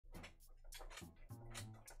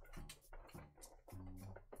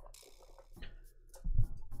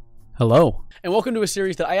Hello, and welcome to a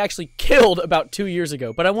series that I actually killed about 2 years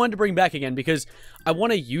ago, but I wanted to bring back again because I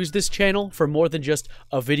want to use this channel for more than just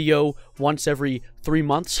a video once every 3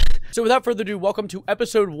 months. So without further ado, welcome to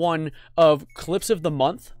episode 1 of Clips of the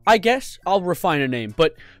Month. I guess I'll refine a name,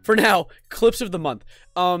 but for now, Clips of the Month.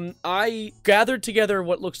 I gathered together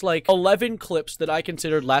what looks like 11 clips that I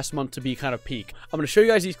considered last month to be kind of peak. I'm going to show you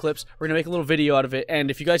guys these clips. We're going to make a little video out of it,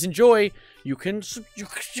 and if you guys enjoy, you can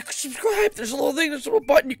subscribe. There's a little thing, there's a little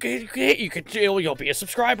button you can hit. You'll be a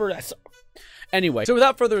subscriber. Anyway, so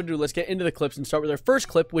without further ado, let's get into the clips and start with our first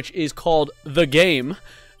clip, which is called The Game,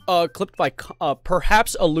 clipped by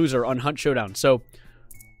perhapsaloser on Hunt Showdown. So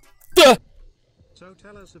tell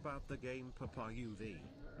us about the game, Papa UV.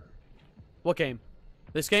 What game?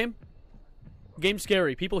 This game? Game's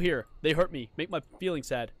scary. People here. They hurt me. Make my feelings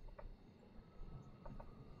sad.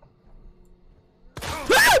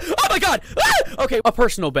 Oh my god! Ah! Okay, a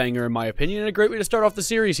personal banger in my opinion, and a great way to start off the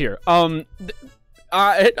series here. I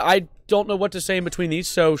don't know what to say in between these,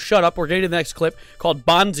 so shut up. We're getting to the next clip called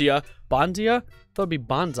Banzia. Banzia? I thought it'd be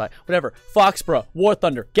bonsai. Whatever. Foxxbruh. War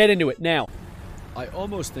Thunder. Get into it now. I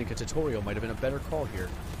almost think a tutorial might have been a better call here,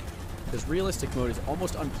 because realistic mode is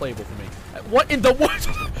almost unplayable for me. What in the what?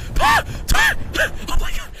 Oh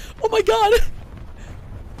my god! Oh my god!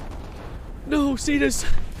 No, Cetus.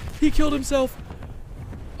 He killed himself.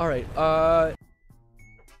 Alright, oh,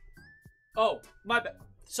 my bad.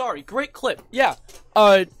 Sorry, great clip. Yeah.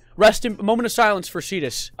 Rest in moment of silence for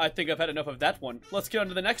Cetus. I think I've had enough of that one. Let's get on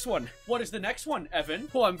to the next one. What is the next one, Evan?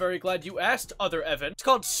 Well, I'm very glad you asked, other Evan. It's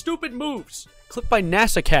called Stupid Moves. Clipped by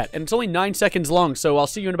NASA Cat, and it's only 9 seconds long, so I'll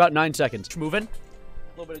see you in about 9 seconds. Moving.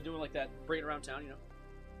 A little bit of doing like that, bring it around town, you know?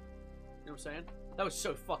 You know what I'm saying? That was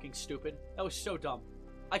so fucking stupid. That was so dumb.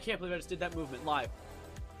 I can't believe I just did that movement live.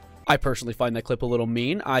 I personally find that clip a little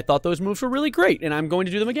mean. I thought those moves were really great, and I'm going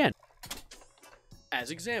to do them again.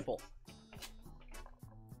 As example.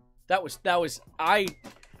 I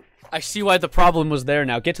see why the problem was there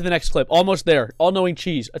now. Get to the next clip. Almost there. All-knowing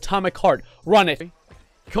cheese. Atomic heart. Run it.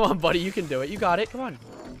 Come on, buddy. You can do it. You got it. Come on.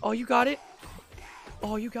 Oh, you got it.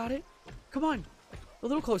 Oh, you got it. Come on. A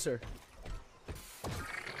little closer.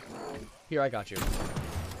 Here, I got you.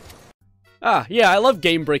 Ah, yeah, I love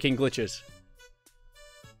game-breaking glitches.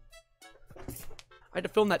 I had to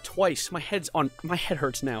film that twice. My head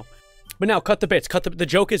hurts now. But now, cut the bits. The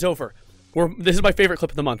joke is over. This is my favorite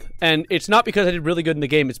clip of the month. And it's not because I did really good in the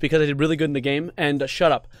game. It's because I did really good in the game. And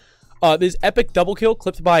shut up. This epic double kill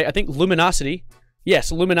clipped by, I think, Luminosity.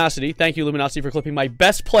 Yes, Luminosity. Thank you, Luminosity, for clipping my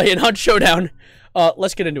best play in Hunt Showdown.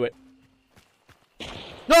 Let's get into it.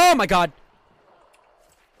 Oh, my God.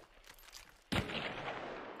 I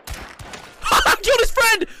killed his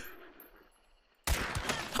friend!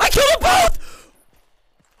 I killed them both!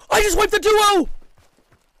 I just wiped the duo!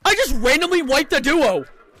 I just randomly wiped the duo!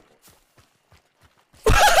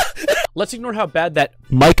 Let's ignore how bad that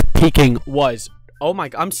mic peeking was. Oh my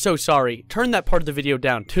god, I'm so sorry. Turn that part of the video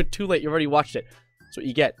down. Too late, you already watched it. That's what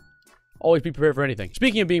you get. Always be prepared for anything.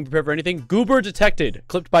 Speaking of being prepared for anything, Goober Detected,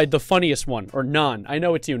 clipped by the funniest one, or Non. I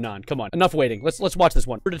know it's you, Non. Come on, enough waiting. Let's watch this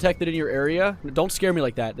one. Goober detected in your area. Don't scare me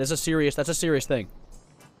like that. That's a serious thing.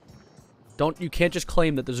 You can't just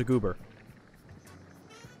claim that there's a goober.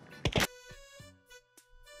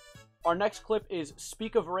 Our next clip is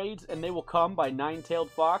Speak of Raids and They Will Come by Nine-Tailed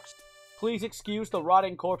Fox. Please excuse the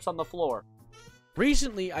rotting corpse on the floor.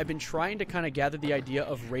 Recently, I've been trying to kind of gather the idea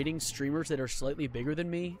of rating streamers that are slightly bigger than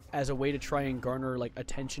me as a way to try and garner, like,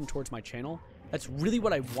 attention towards my channel. That's really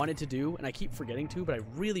what I wanted to do, and I keep forgetting to, but I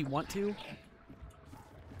really want to.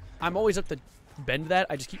 I'm always up to bend that.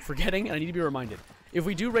 I just keep forgetting, and I need to be reminded. If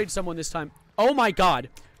we do raid someone this time... Oh my god!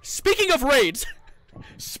 Speaking of raids!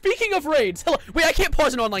 Speaking of raids, hello. Wait, I can't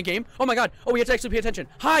pause an online game. Oh my god. Oh, we have to actually pay attention.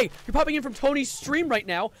 Hi, you're popping in from Tony's stream right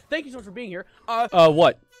now. Thank you so much for being here.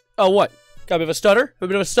 What? What? Got a bit of a stutter? A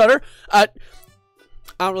bit of a stutter? I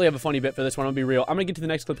don't really have a funny bit for this one, I'll be real. I'm gonna get to the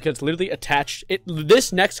next clip because it's literally attached.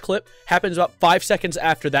 This next clip happens about 5 seconds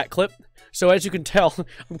after that clip. So as you can tell,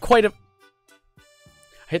 I'm quite a...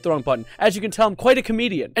 I hit the wrong button. As you can tell, I'm quite a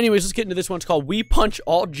comedian. Anyways, let's get into this one. It's called We Punch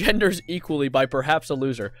All Genders Equally by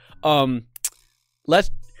Perhapsaloser.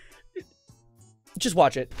 Let's just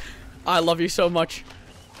watch it. I love you so much.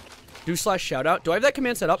 /shout out. Do I have that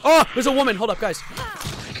command set up? Oh, there's a woman. Hold up, guys.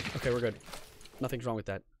 Okay, we're good. Nothing's wrong with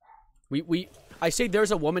that. I say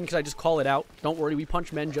there's a woman because I just call it out. Don't worry, we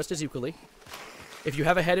punch men just as equally. If you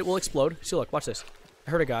have a head, it will explode. See, look, watch this.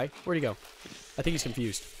 I heard a guy. Where'd he go? I think he's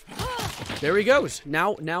confused. There he goes.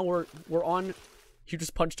 Now we're on. You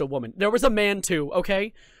just punched a woman. There was a man too.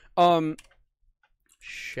 Okay.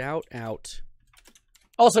 Shout out.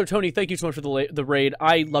 Also, Tony, thank you so much for the raid.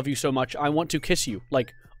 I love you so much. I want to kiss you,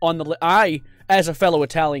 like, on the I, as a fellow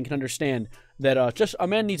Italian, can understand that just a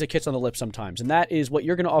man needs a kiss on the lips sometimes. And that is what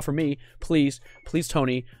you're going to offer me. Please, please,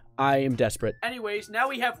 Tony. I am desperate. Anyways, now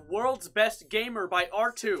we have World's Best Gamer by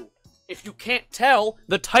R2. If you can't tell,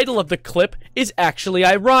 the title of the clip is actually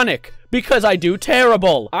ironic, because I do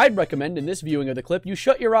terrible. I'd recommend in this viewing of the clip, you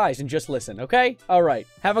shut your eyes and just listen, okay? Alright,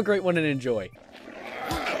 have a great one and enjoy.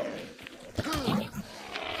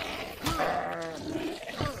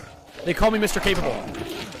 They call me Mr. Capable.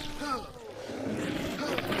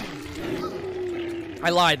 I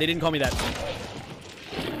lied, they didn't call me that.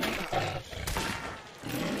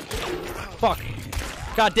 Fuck.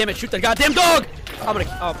 God damn it, shoot that goddamn dog! I'm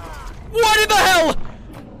gonna, what in the hell?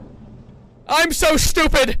 I'm so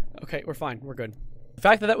stupid! Okay, we're fine, we're good. The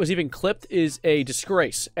fact that that was even clipped is a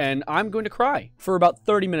disgrace, and I'm going to cry for about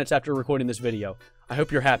 30 minutes after recording this video. I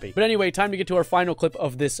hope you're happy. But anyway, time to get to our final clip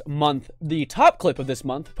of this month. The top clip of this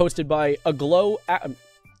month, posted by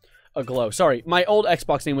sorry, my old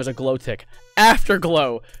Xbox name was a glow tick.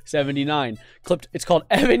 Afterglow 79. Clipped, it's called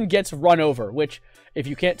Evan Gets Run Over, which, if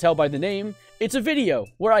you can't tell by the name, it's a video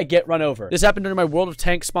where I get run over. This happened during my World of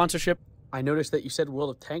Tanks sponsorship. I noticed that you said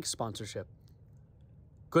World of Tanks sponsorship.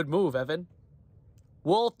 Good move, Evan.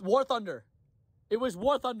 War Thunder. It was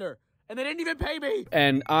War Thunder. And they didn't even pay me.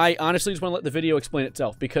 And I honestly just want to let the video explain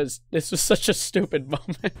itself because this was such a stupid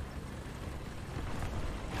moment.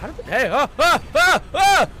 How did they, hey,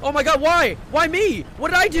 oh my god, why? Why me? What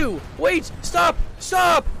did I do? Wait, stop,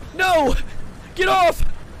 stop, no, get off.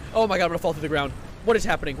 Oh my god, I'm gonna fall through the ground. What is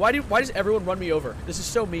happening? Why does everyone run me over? This is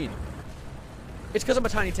so mean. It's because I'm a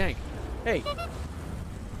tiny tank. Hey.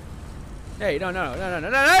 Hey, no,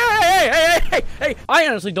 hey, I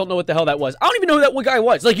honestly don't know what the hell that was. I don't even know who that guy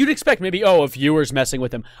was. Like, you'd expect maybe, oh, a viewer's messing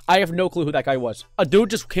with him. I have no clue who that guy was. A dude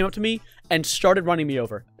just came up to me and started running me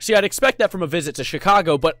over. See, I'd expect that from a visit to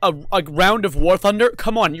Chicago, but a round of War Thunder?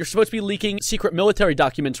 Come on, you're supposed to be leaking secret military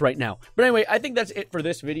documents right now. But anyway, I think that's it for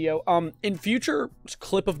this video. In future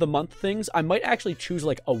clip of the month things, I might actually choose,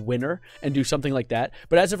 like, a winner and do something like that.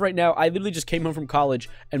 But as of right now, I literally just came home from college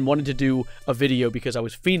and wanted to do a video because I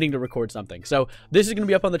was fiending to record something. So this is going to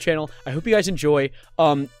be up on the channel. I hope you guys enjoy.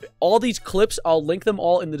 All these clips, I'll link them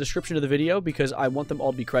all in the description of the video because I want them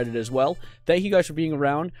all to be credited as well. Thank you guys for being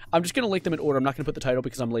around. I'm just going to link them in order. I'm not going to put the title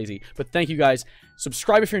because I'm lazy. But thank you guys.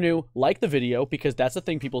 Subscribe if you're new. Like the video because that's the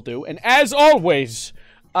thing people do. And as always,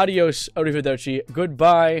 adios, arrivederci,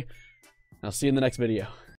 goodbye. I'll see you in the next video.